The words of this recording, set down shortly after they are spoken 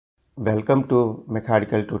Welcome to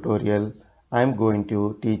mechanical tutorial. I am going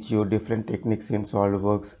to teach you different techniques in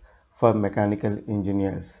SolidWorks for mechanical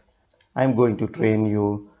engineers. I am going to train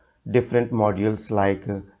you different modules like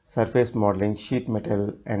surface modeling, sheet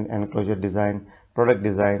metal and enclosure design, product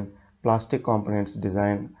design, plastic components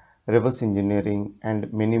design, reverse engineering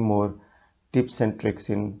and many more tips and tricks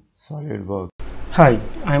in SolidWorks. Hi,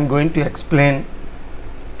 I am going to explain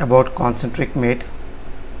about Concentric Mate,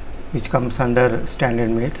 which comes under standard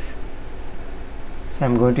mates. So I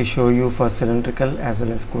am going to show you for cylindrical as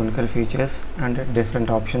well as conical features and different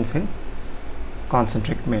options in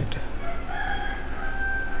Concentric Mate.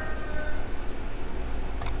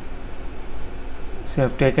 So I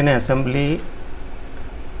have taken an assembly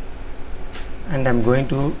and I am going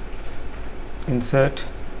to insert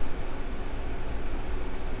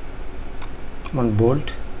one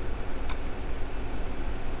bolt,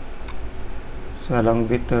 so along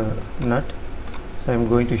with the nut. So I am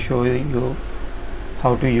going to show you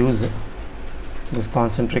how to use this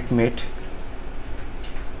Concentric Mate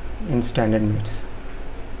in standard mates.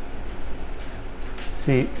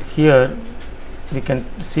 See, here we can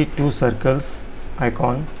see two circles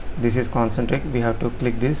icon. This is concentric. We have to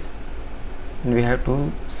click this and we have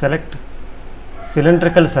to select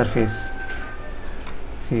cylindrical surface.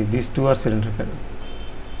 See, these two are cylindrical,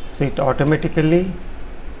 so it automatically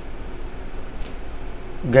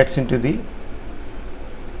gets into the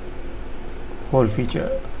whole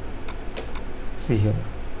feature. See here,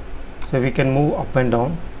 so we can move up and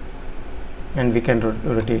down and we can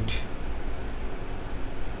rotate.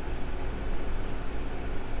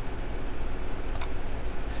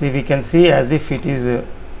 See, we can see as if it is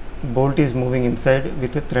bolt is moving inside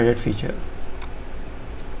with a threaded feature.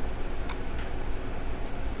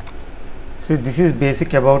 So this is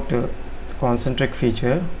basic about concentric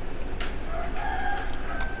feature.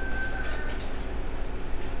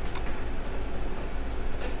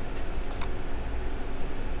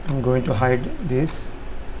 I'm going to hide this.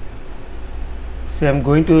 See, I'm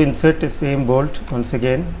going to insert the same bolt once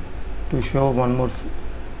again to show one more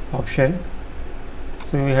option.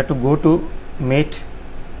 So we have to go to mate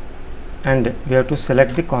and we have to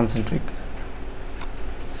select the concentric.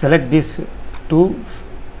 Select these two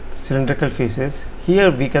cylindrical faces.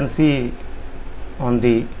 Here we can see on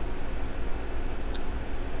the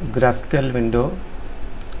graphical window,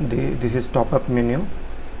 this is top up menu.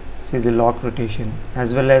 See the lock rotation,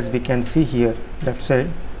 as well as we can see here left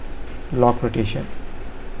side lock rotation.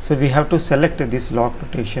 So we have to select this lock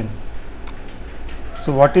rotation.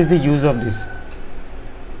 So what is the use of this?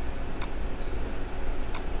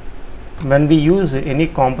 When we use any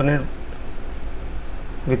component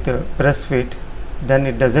with a press fit, then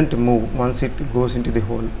it doesn't move. Once it goes into the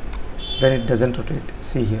hole, then it doesn't rotate.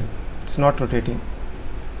 See here, it's not rotating.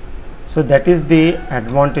 So that is the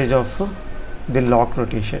advantage of the lock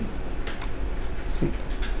rotation. See,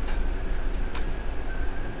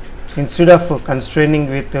 instead of constraining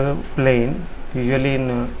with a plane, usually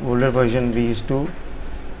in older version we used to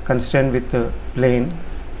constrain with the plane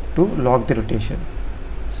to lock the rotation.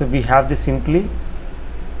 So we have the simply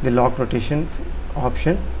the lock rotation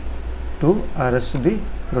option to arrest the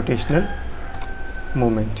rotational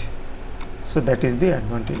movement. So that is the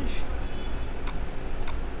advantage.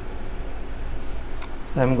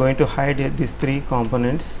 So I am going to hide these three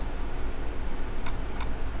components.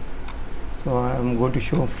 So I am going to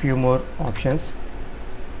show a few more options.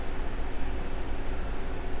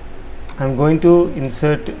 I am going to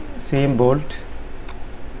insert same bolt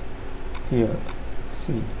here.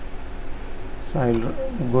 See, so I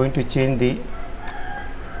am going to change the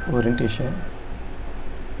orientation.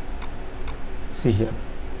 See here,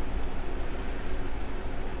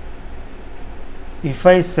 if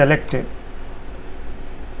I select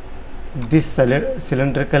this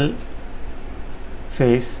cylindrical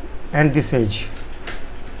face and this edge,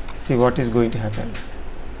 see what is going to happen.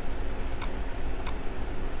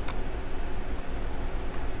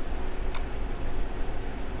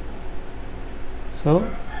 So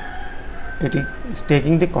it is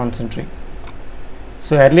taking the concentric.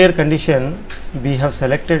 So earlier condition we have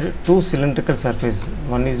selected two cylindrical surface,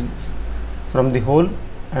 one is from the hole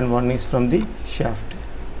and one is from the shaft.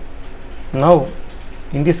 Now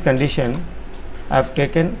in this condition I have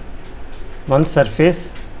taken one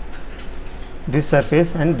surface, this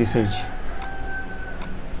surface and this edge.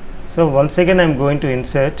 So once again I am going to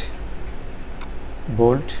insert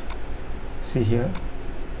bolt. See here,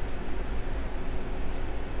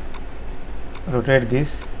 rotate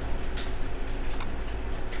this.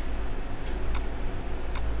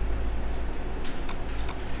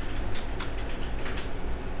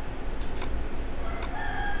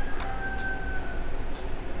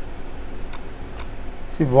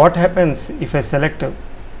 See what happens if I select a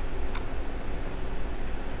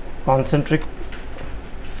concentric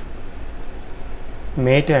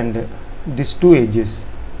mate and these two edges.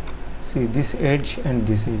 See this edge and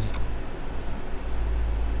this edge.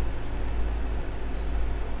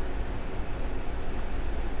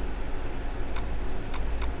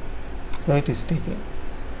 So it is taken.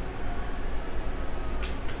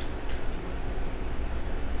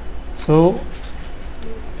 So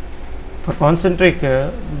for concentric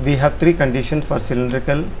we have three conditions for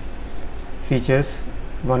cylindrical features.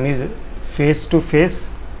 One is face to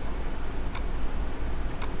face,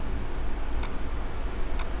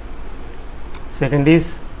 second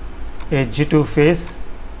is edge to face,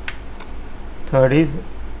 third is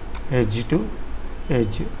edge to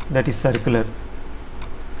edge, that is circular.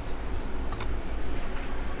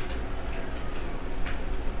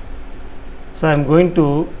 So I am going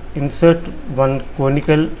to insert one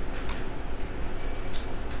conical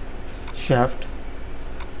shaft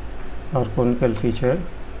or conical feature.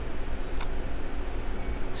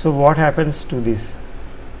 So what happens to this?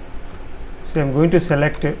 So I am going to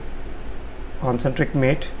select a concentric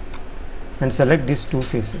mate and select these two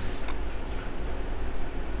faces.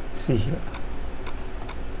 See here,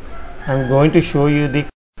 I am going to show you the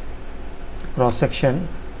cross section.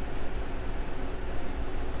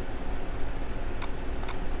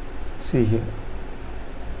 See here,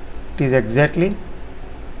 it is exactly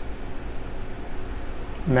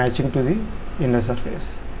matching to the inner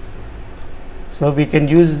surface. So we can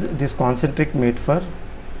use this concentric mate for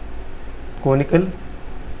conical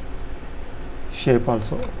shape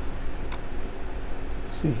also.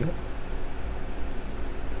 See here.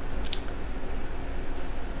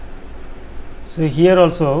 So here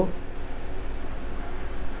also,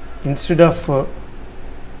 instead of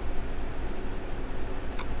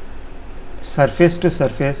surface to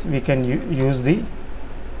surface, we can use the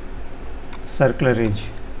circular edge.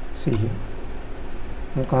 See here,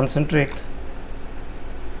 in concentric,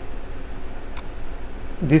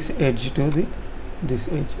 this edge to this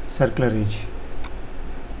edge, circular edge.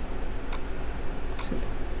 See.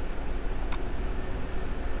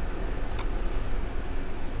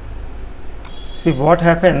 See what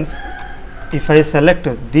happens if I select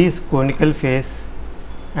this conical face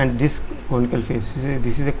and this conical face.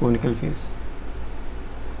 This is a conical face.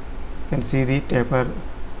 You can see the taper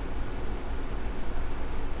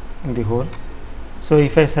in the hole. So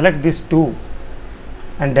if I select this two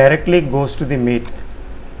and directly goes to the mate,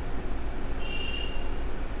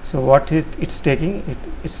 so what is it's taking?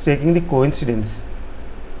 It's taking the coincidence.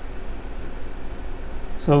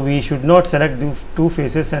 So we should not select the two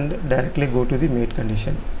faces and directly go to the mate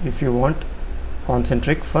condition if you want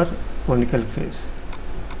concentric for conical face.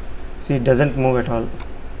 See, it doesn't move at all.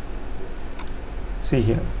 See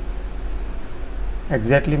here,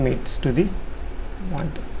 exactly meets to the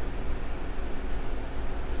point.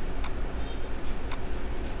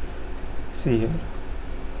 See here.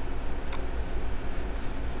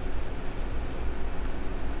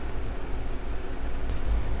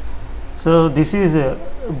 So this is a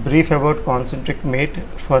brief about concentric mate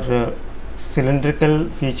for cylindrical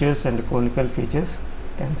features and conical features.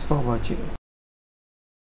 Thanks for watching.